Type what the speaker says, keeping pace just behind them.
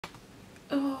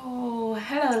Oh,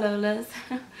 hello Lolas.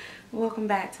 Welcome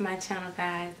back to my channel,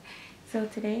 guys. So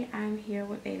today I'm here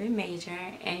with baby Major,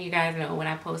 and you guys know when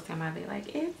I post him I'll be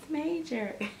like, it's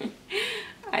Major.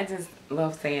 I just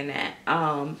love saying that.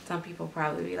 Some people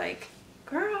probably be like,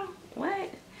 girl, what?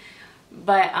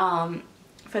 But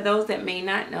for those that may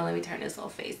not know, let me turn this little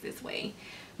face this way.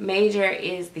 Major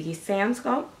is the Sam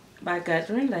Sculpt by Gudger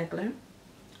and Legler,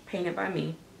 painted by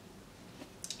me.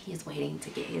 He's waiting to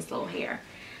get his little hair.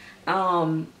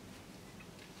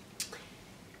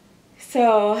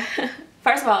 So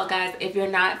first of all, guys, if you're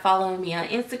not following me on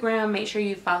Instagram, make sure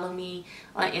you follow me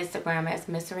on Instagram as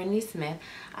Miss Serenity Smith.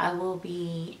 I will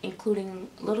be including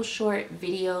little short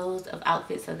videos of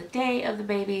outfits of the day of the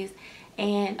babies,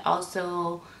 and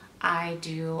also I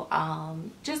do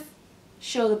just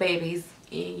show the babies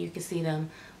and you can see them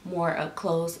more up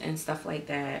close and stuff like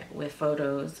that with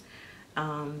photos.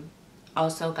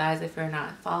 Also, guys, if you're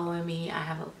not following me, I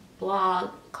have a blog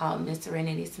called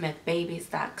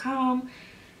MissSerenitySmithBabies.com,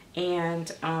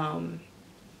 and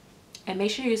make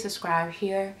sure you subscribe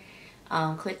here.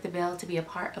 Click the bell to be a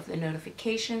part of the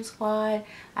notification squad.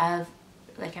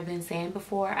 Like I've been saying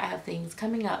before, I have things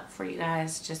coming up for you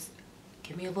guys. Just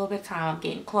give me a little bit of time. I'm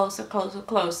getting closer.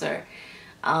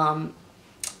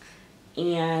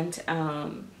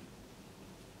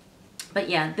 But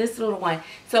yeah, this little one.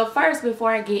 So first,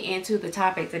 before I get into the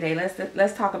topic today,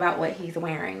 let's talk about what he's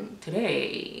wearing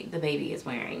today. The baby is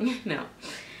wearing. No.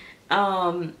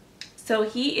 So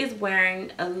he is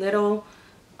wearing a little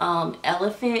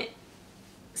elephant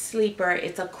sleeper.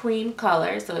 It's a cream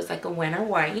color, so it's like a winter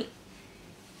white.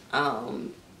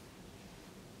 And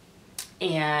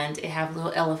it have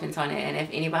little elephants on it. And if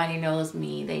anybody knows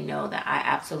me, they know that I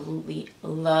absolutely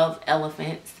love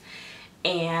elephants.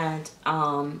 And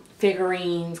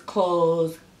figurines,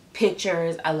 clothes,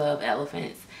 pictures. I love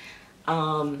elephants.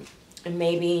 And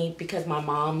maybe because my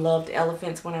mom loved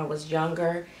elephants when I was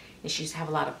younger, and she used to have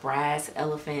a lot of brass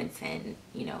elephants and,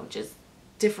 you know, just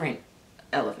different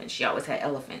elephants. She always had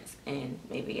elephants, and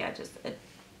maybe I just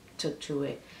took to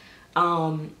it.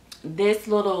 This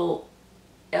little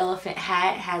elephant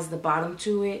hat has the bottom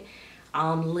to it.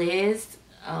 Liz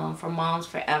from Moms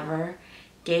Forever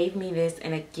gave me this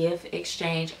in a gift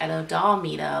exchange at a doll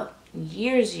meetup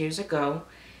years ago,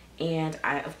 and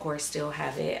I of course still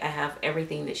have it. I have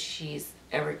everything that she's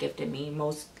ever gifted me,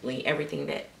 mostly everything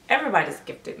that everybody's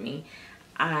gifted me.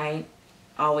 I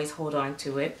always hold on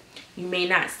to it. You may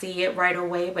not see it right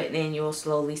away, but then you'll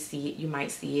slowly see it. You might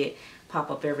see it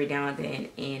pop up every now and then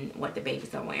in what the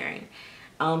babies are wearing.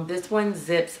 This one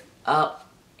zips up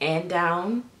and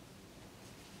down.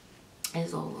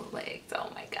 His little legs, oh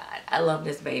my god, I love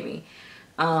this baby.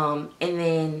 And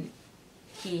then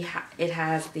it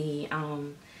has the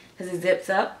because it zips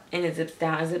up and it zips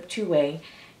down, it zips two-way,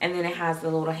 and then it has the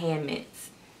little hand mitts,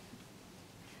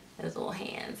 those little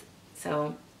hands.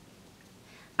 So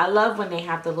I love when they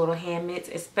have the little hand mitts,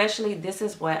 especially this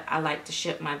is what I like to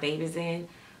ship my babies in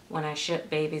when I ship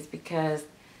babies, because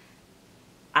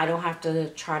I don't have to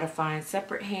try to find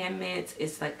separate hand mitts.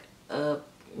 It's like a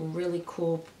really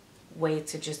cool way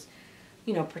to just,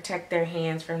 you know, protect their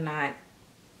hands from not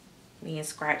being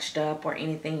scratched up or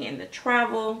anything in the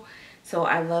travel. So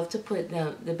I love to put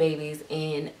the babies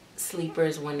in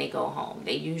sleepers when they go home.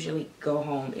 They usually go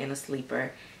home in a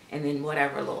sleeper, and then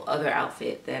whatever little other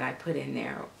outfit that I put in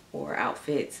there or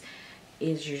outfits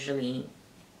is usually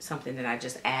something that I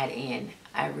just add in.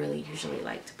 I really usually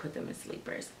like to put them in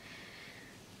sleepers.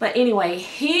 But anyway,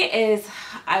 he is,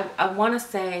 I want to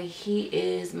say he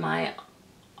is my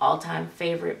all-time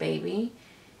favorite baby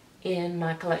in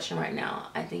my collection right now.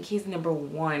 I think he's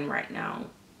 #1 right now.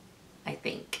 I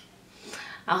think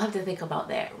I'll have to think about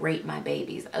that. Rate my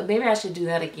babies. Maybe I should do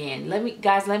that again. Let me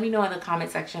know in the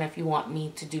comment section if you want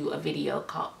me to do a video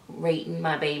called rating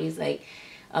my babies, like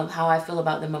of how I feel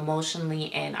about them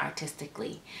emotionally and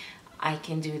artistically. I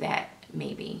can do that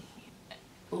maybe.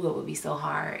 Ooh, it would be so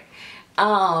hard.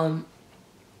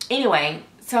 Anyway,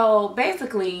 so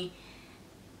basically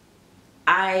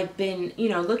I've been, you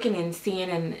know, looking and seeing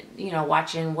and, you know,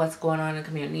 watching what's going on in the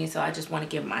community. So I just want to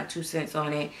give my 2 cents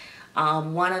on it.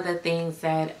 One of the things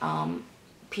that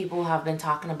people have been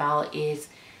talking about is,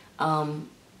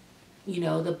 you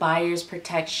know, the buyer's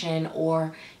protection,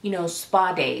 or, you know,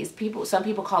 spa days. Some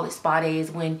people call it spa days,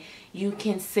 when you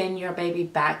can send your baby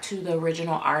back to the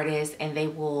original artist and they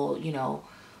will, you know,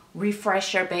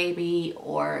 refresh your baby,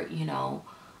 or, you know,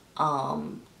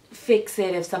 fix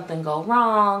it if something go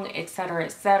wrong, etc.,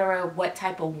 etc. What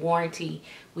type of warranty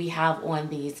we have on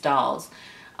these dolls.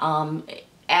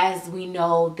 As we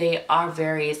know, they are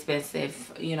very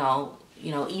expensive. You know,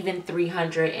 you know, even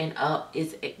 300 and up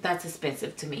that's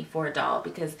expensive to me for a doll,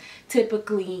 because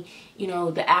typically, you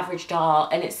know, the average doll,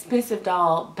 an expensive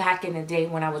doll back in the day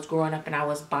when I was growing up and I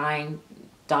was buying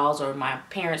dolls, or my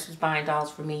parents was buying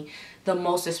dolls for me, the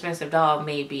most expensive doll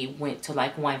maybe went to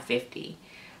like 150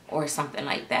 or something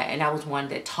like that, and that was one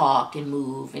that talk and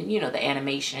move and, you know, the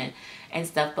animation and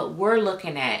stuff. But we're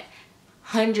looking at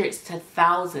hundreds to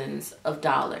thousands of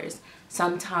dollars,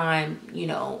 sometime, you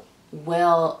know,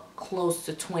 well close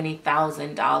to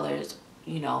 $20,000,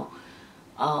 you know,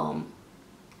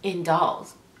 in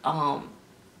dolls.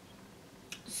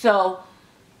 So,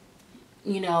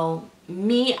 you know,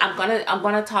 me, I'm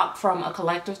gonna talk from a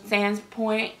collector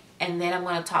standpoint, and then I'm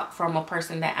gonna talk from a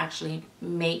person that actually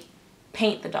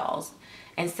paint the dolls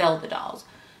and sell the dolls.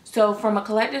 So from a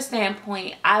collector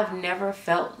standpoint, I've never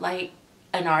felt like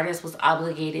an artist was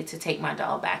obligated to take my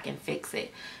doll back and fix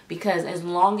it, because as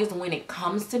long as when it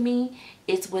comes to me,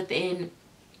 it's within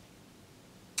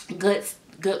good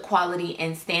quality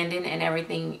and standing and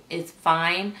everything is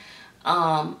fine.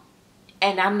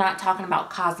 And I'm not talking about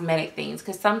cosmetic things,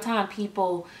 because sometimes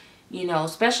people, you know,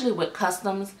 especially with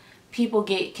customs, people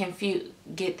get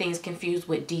things confused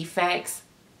with defects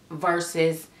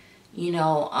versus, you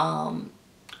know,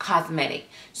 cosmetic.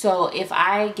 So if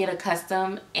I get a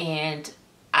custom and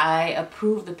I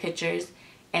approve the pictures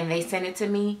and they send it to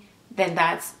me, then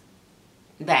that's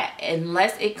that.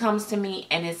 Unless it comes to me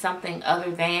and it's something other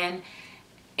than,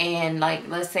 and like,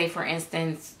 let's say for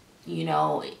instance, you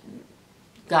know,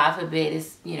 God forbid,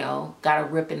 it's, you know, got a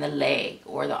rip in the leg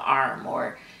or the arm,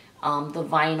 or the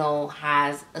vinyl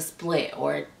has a split,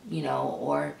 or, you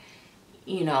know,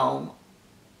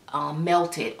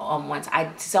 melted on one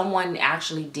side. Someone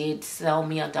actually did sell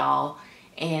me a doll,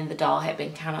 and the doll had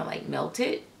been kind of like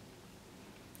melted.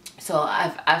 So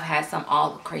I've had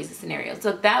all the crazy scenarios.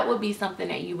 So that would be something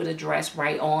that you would address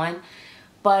right on.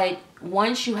 But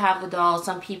once you have the doll,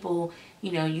 some people,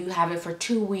 you know, you have it for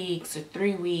 2 weeks or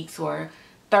 3 weeks or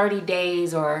 30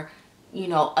 days or, you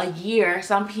know, a year.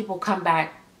 Some people come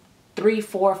back 3,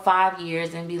 4, 5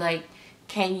 years and be like,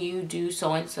 can you do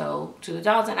so and so to the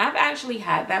dolls? And I've actually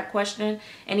had that question,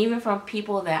 and even from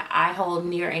people that I hold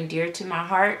near and dear to my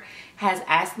heart has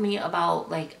asked me about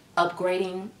like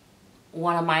upgrading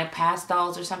one of my past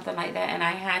dolls or something like that, and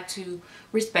I had to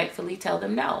respectfully tell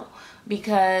them no,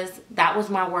 because that was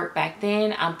my work back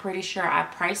then. I'm pretty sure I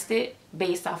priced it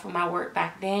based off of my work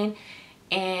back then,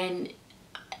 and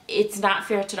it's not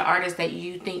fair to the artist that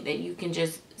you think that you can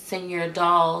just send your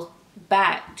dolls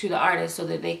back to the artist so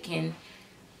that they can,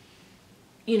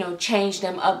 you know, change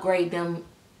them, upgrade them,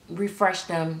 refresh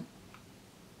them.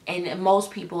 And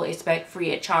most people expect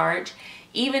free of charge,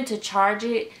 even to charge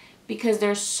it, because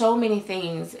there's so many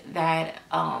things that,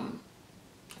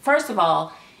 first of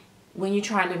all, when you're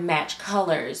trying to match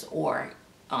colors or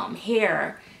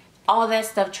hair, all that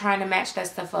stuff, trying to match that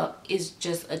stuff up is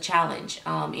just a challenge.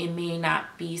 It may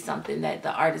not be something that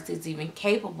the artist is even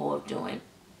capable of doing.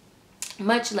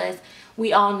 Much less,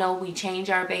 we all know we change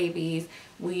our babies,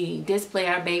 we display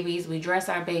our babies, we dress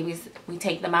our babies, we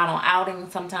take them out on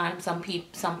outings sometimes.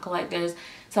 Some collectors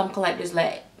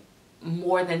let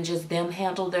more than just them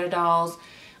handle their dolls.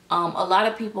 A lot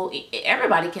of people,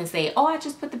 everybody can say, oh, I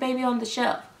just put the baby on the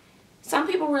shelf. Some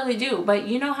people really do, but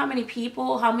you know how many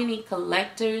people, how many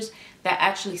collectors that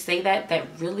actually say that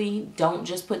really don't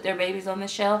just put their babies on the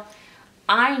shelf?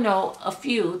 I know a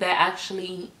few that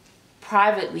actually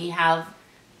privately have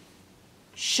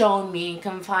shown me and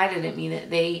confided in me that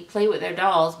they play with their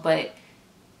dolls, but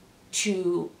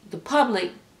to the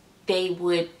public, they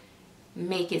would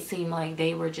make it seem like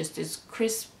they were just this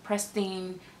crisp,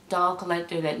 pristine doll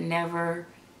collector that never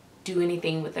do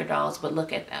anything with their dolls but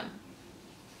look at them.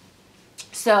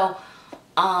 So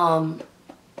I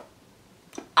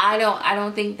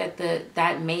don't think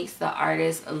that makes the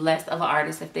artist less of an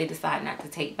artist if they decide not to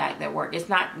take back their work. It's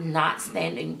not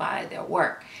standing by their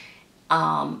work.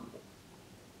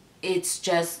 It's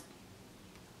just,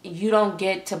 you don't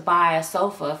get to buy a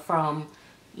sofa from,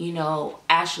 you know,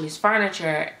 Ashley's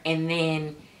Furniture and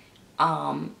then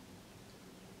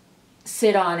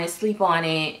sit on it, sleep on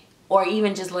it, or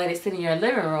even just let it sit in your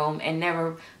living room and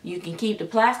never, you can keep the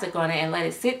plastic on it and let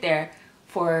it sit there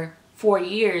for 4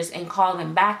 years and call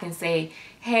them back and say,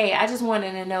 hey, I just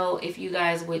wanted to know if you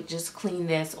guys would just clean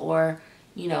this, or,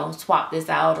 you know, swap this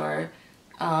out, or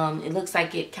it looks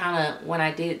like it kind of, when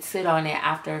I did sit on it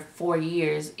after 4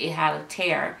 years, it had a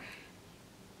tear.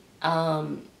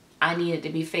 I needed to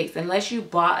be fixed. Unless you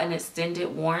bought an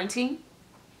extended warranty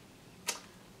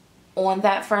on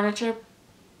that furniture,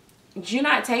 you're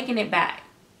not taking it back.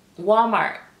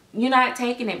 Walmart, you're not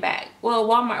taking it back. Well,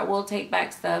 Walmart will take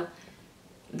back stuff,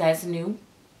 that's new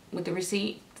with the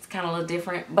receipt. It's kind of a little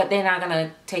different, but they're not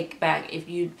gonna take back if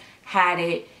you had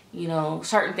it. You know,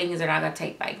 certain things they're not gonna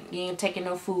take back. You ain't taking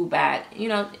no food back. You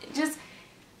know, just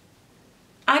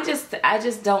I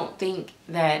just don't think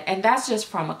that, and that's just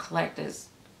from a collector's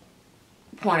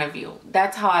point of view.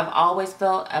 That's how I've always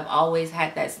felt. I've always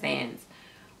had that stance.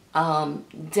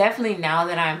 Definitely now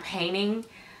that I'm painting,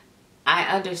 I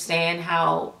understand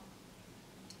how,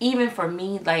 even for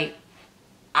me, like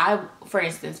for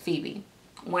instance, Phoebe,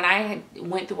 when I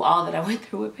went through all that I went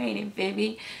through with painting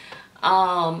Phoebe,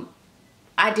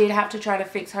 I did have to try to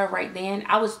fix her right then.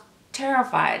 I was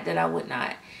terrified that I would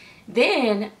not.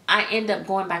 Then I end up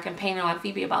going back and painting on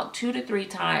Phoebe about 2 to 3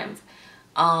 times.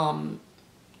 And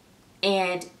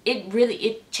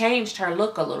it changed her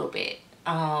look a little bit.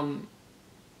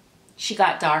 She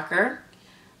got darker.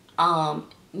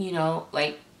 You know,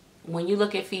 like when you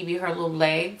look at Phoebe, her little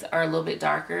legs are a little bit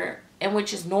darker, and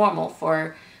which is normal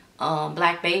for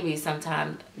black babies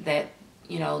sometimes, that,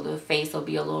 you know, the face will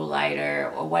be a little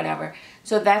lighter or whatever.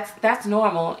 So that's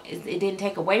normal. It didn't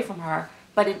take away from her,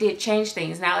 but it did change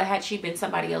things. Now, had she been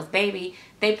somebody else's baby,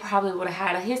 they probably would have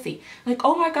had a hissy. Like,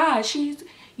 oh my God, she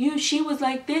was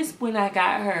like this when I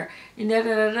got her. And da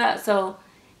da da da. So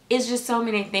it's just so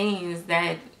many things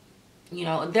that, you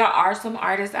know, there are some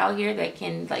artists out here that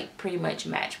can like pretty much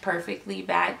match perfectly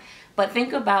back. But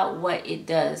think about what it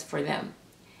does for them.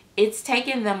 It's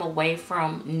taking them away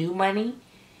from new money,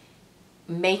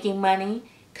 making money,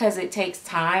 because it takes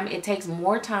time. It takes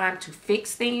more time to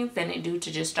fix things than it do to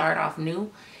just start off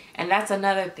new. And that's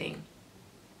another thing.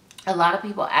 A lot of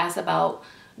people ask about,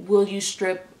 will you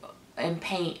strip and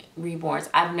paint reborns?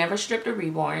 I've never stripped a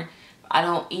reborn. I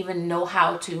don't even know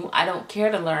how to. I don't care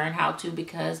to learn how to,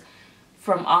 because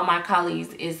from all my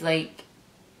colleagues is like,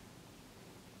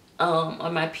 or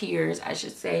my peers, I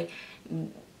should say,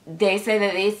 they say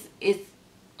that it's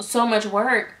so much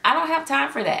work. I don't have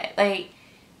time for that. Like,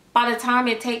 by the time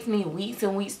it takes me weeks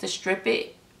and weeks to strip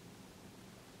it,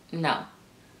 no.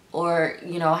 Or,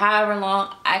 you know, however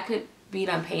long, I could be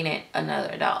done painting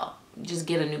another doll. Just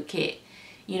get a new kit.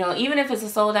 You know, even if it's a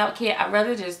sold out kit, I'd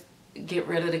rather just get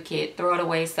rid of the kit, throw it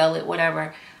away, sell it,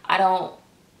 whatever.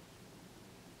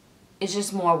 It's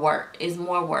just more work. It's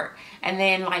more work. And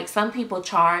then, like, some people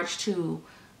charge to,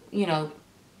 you know,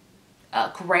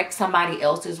 correct somebody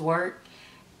else's work.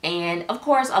 And of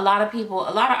course, a lot of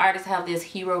artists have this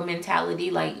hero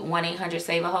mentality, like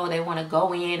 1-800-SAVE-A-HO. They want to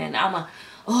go in and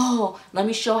let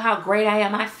me show how great I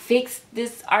am. I fixed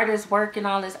this artist's work and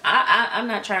all this. I'm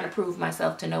not trying to prove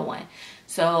myself to no one.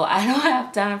 So I don't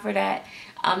have time for that.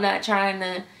 I'm not trying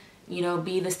to, you know,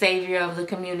 be the savior of the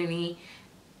community,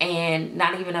 and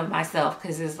not even of myself,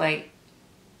 because it's like,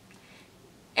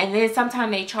 and then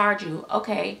sometimes they charge you,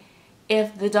 okay,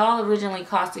 if the doll originally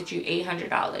costed you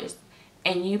 $800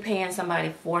 and you paying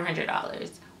somebody $400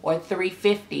 or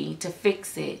 $350 to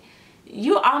fix it,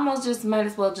 you almost just might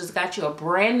as well just got you a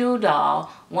brand new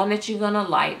doll, one that you're gonna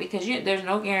like, because there's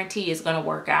no guarantee it's gonna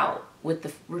work out with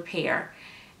the repair.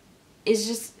 It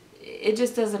just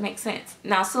doesn't make sense.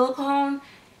 Now, silicone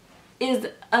is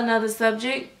another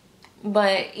subject,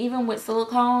 but even with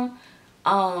silicone,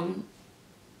 I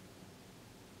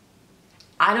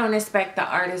don't expect the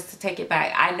artist to take it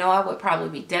back. I know I would probably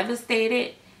be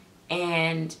devastated,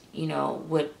 and, you know,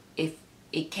 if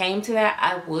it came to that,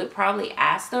 I would probably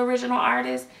ask the original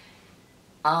artist,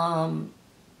 but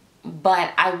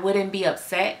I wouldn't be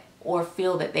upset or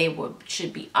feel that they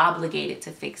should be obligated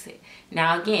to fix it.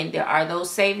 Now, again, there are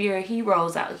those savior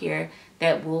heroes out here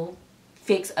that will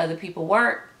fix other people's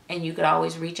work, and you could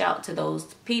always reach out to those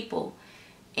people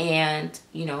and,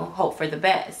 you know, hope for the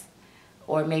best,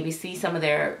 or maybe see some of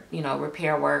their, you know,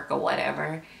 repair work or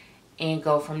whatever, and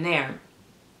go from there.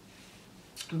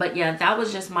 But yeah, that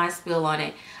was just my spill on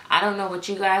it. I don't know what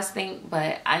you guys think,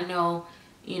 but I know,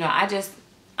 you know,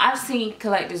 I've seen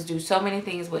collectors do so many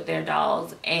things with their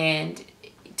dolls, and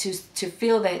to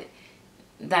feel that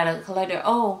a collector,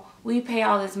 oh, we pay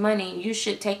all this money, you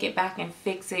should take it back and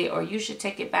fix it, or you should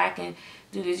take it back and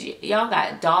do this. Y'all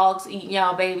got dogs eating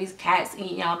y'all babies, cats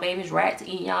eating y'all babies, rats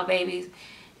eating y'all babies,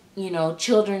 you know,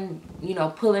 children, you know,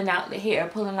 pulling out the hair,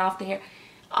 pulling off the hair,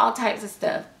 all types of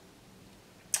stuff.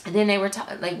 And then they were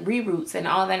like reroots and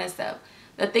all that and stuff.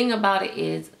 The thing about it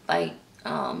is, like,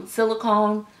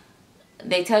 silicone,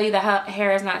 they tell you the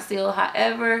hair is not sealed.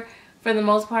 However, for the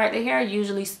most part, the hair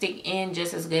usually stick in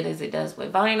just as good as it does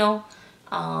with vinyl.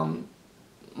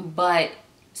 But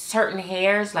certain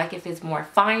hairs, like if it's more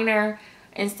finer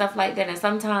and stuff like that, and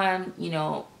sometimes, you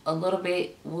know, a little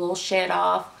bit will shed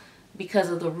off because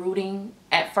of the rooting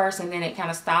at first, and then it kind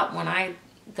of stopped. When I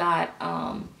got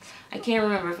I can't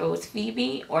remember if it was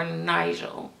Phoebe or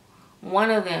Nigel.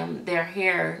 One of them, their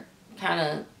hair kind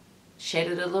of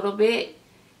shedded a little bit,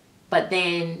 but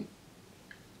then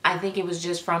I think it was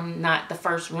just from not the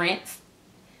first rinse,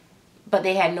 but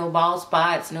they had no bald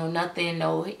spots, no nothing,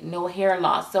 no hair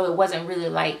loss. So it wasn't really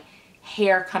like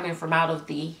hair coming from out of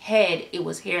the head. It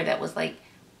was hair that was like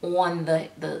on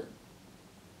it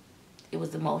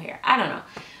was the mohair. I don't know.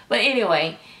 But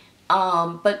anyway,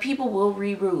 but people will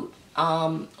reroot.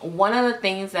 One of the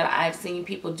things that I've seen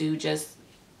people do, just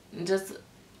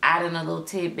adding a little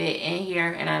tidbit in here,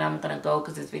 and then I'm gonna go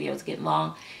because this video is getting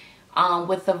long.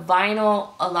 With the vinyl,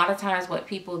 a lot of times what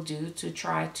people do to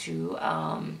try to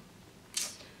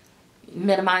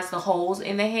minimize the holes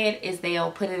in the head is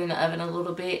they'll put it in the oven a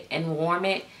little bit and warm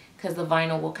it, because the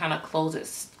vinyl will kind of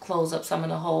close up some of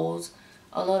the holes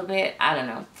a little bit. I don't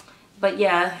know, but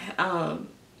yeah.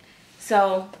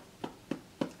 So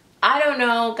I don't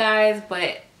know, guys,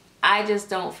 but I just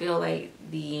don't feel like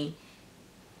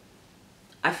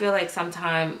I feel like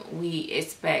sometimes we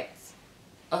expect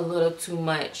a little too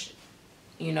much,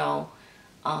 you know.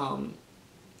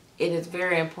 It is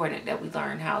very important that we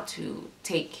learn how to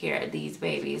take care of these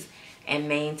babies and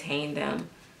maintain them,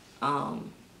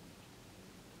 and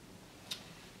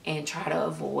try to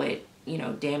avoid, you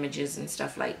know, damages and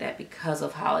stuff like that because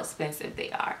of how expensive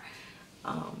they are.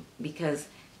 Because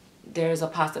there's a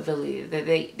possibility that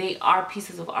they are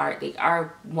pieces of art. They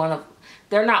are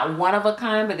they're not one of a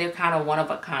kind, but they're kind of one of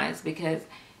a kinds, because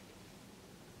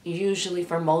usually,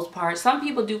 for most part, some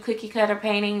people do cookie cutter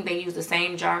painting. They use the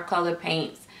same jar color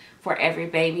paints for every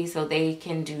baby, so they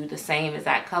can do the same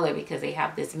exact color because they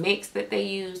have this mix that they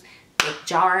use. They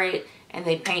jar it and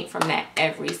they paint from that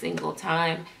every single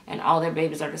time, and all their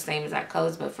babies are the same exact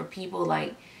colors. But for people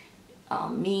like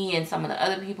me and some of the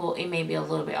other people, it may be a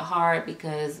little bit hard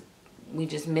because we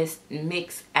just mix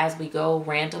as we go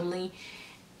randomly,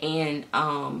 and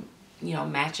you know,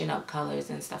 matching up colors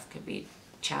and stuff could be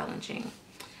challenging.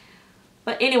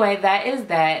 But anyway, that is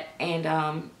that.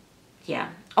 And yeah.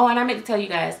 Oh, and I meant to tell you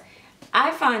guys,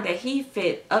 I find that he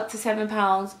fit up to 7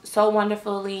 pounds so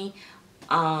wonderfully.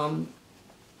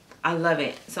 I love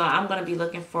it. So I'm going to be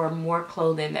looking for more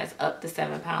clothing that's up to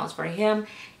 7 pounds for him.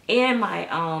 And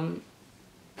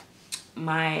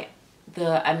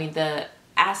the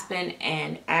Aspen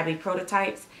and Abby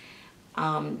prototypes,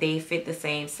 they fit the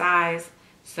same size.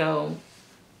 So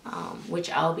which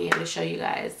I'll be able to show you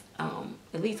guys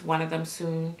at least one of them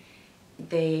soon.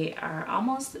 They are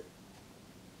almost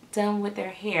done with their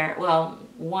hair. Well,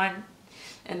 one,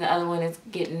 and the other one is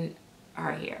getting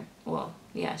her hair. Well,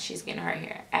 yeah, she's getting her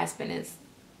hair. Aspen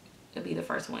will be the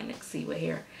first one to see what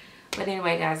hair. But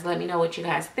anyway, guys, let me know what you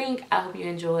guys think. I hope you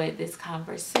enjoyed this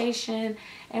conversation,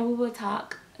 and we will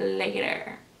talk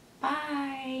later.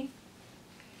 Bye.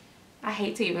 I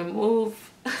hate to even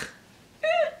move.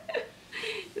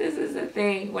 This is the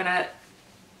thing when I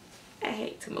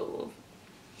hate to move.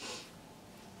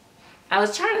 I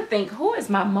was trying to think, who is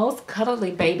my most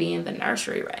cuddly baby in the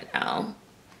nursery right now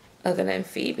other than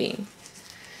Phoebe?